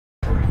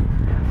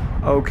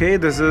Okay,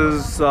 this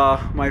is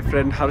my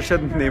friend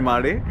Harshad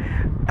Nemade,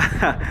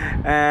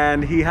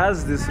 and he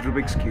has this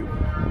Rubik's cube,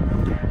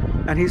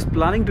 and he's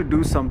planning to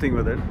do something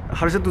with it.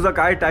 Harshad, तुझा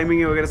काय timing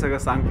है वगैरह सगळं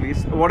सांग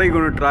please. What are you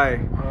going to try?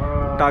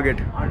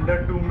 Target. Under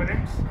 2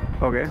 minutes.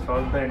 Okay.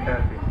 Solve the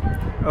entire thing.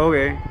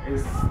 Okay.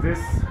 Is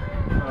this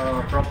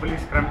properly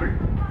scrambled?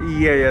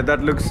 Yeah,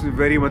 that looks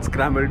very much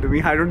scrambled to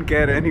me. I don't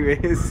care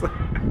anyways.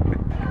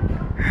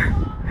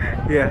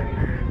 Yeah,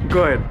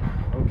 go ahead.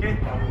 Okay.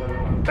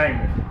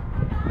 Time it.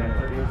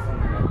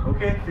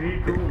 Okay,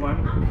 3, 2,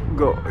 1.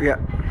 Go, yeah.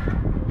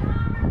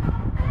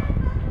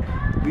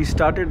 We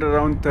started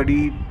around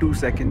 32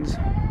 seconds.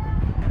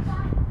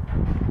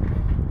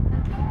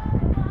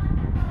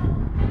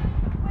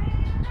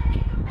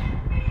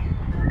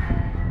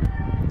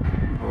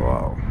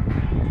 Wow.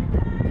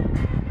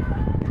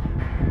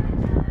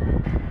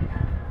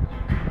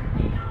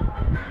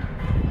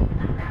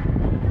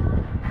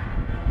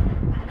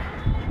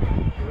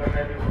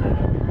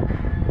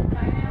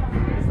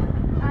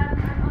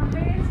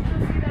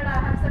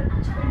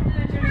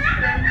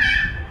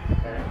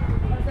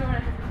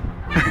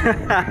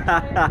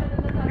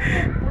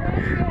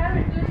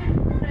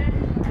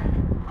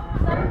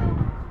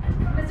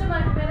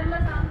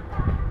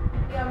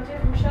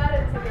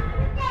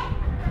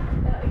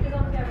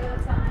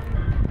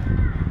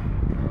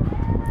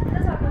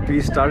 We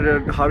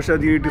started.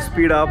 Harshad, you need to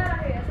speed up.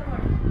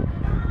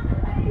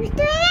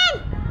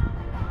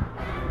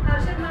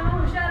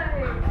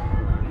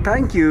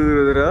 Thank you,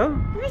 Rudra.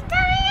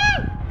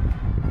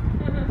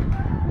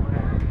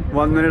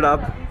 1 minute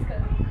up.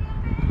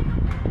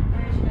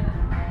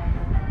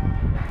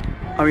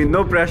 I mean,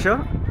 no pressure.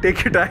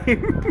 Take your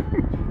time.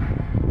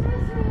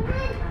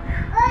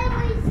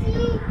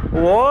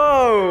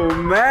 Whoa,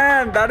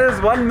 man, that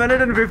is 1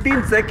 minute and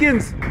 15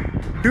 seconds.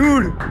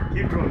 Dude.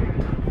 Keep rolling.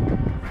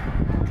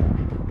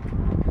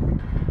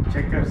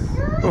 Checkers.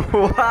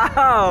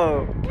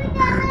 Wow.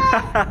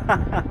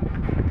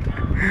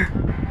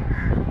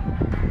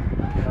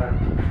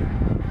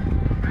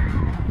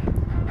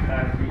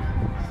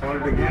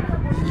 Solved again.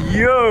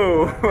 Yo.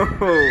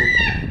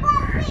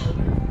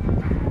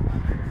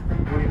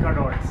 Polka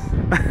dots.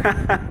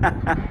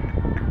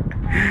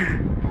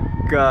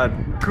 God,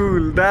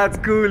 cool. That's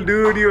cool,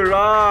 dude. You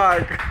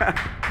rock.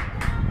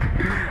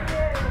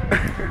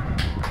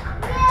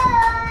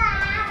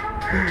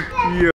 Yo.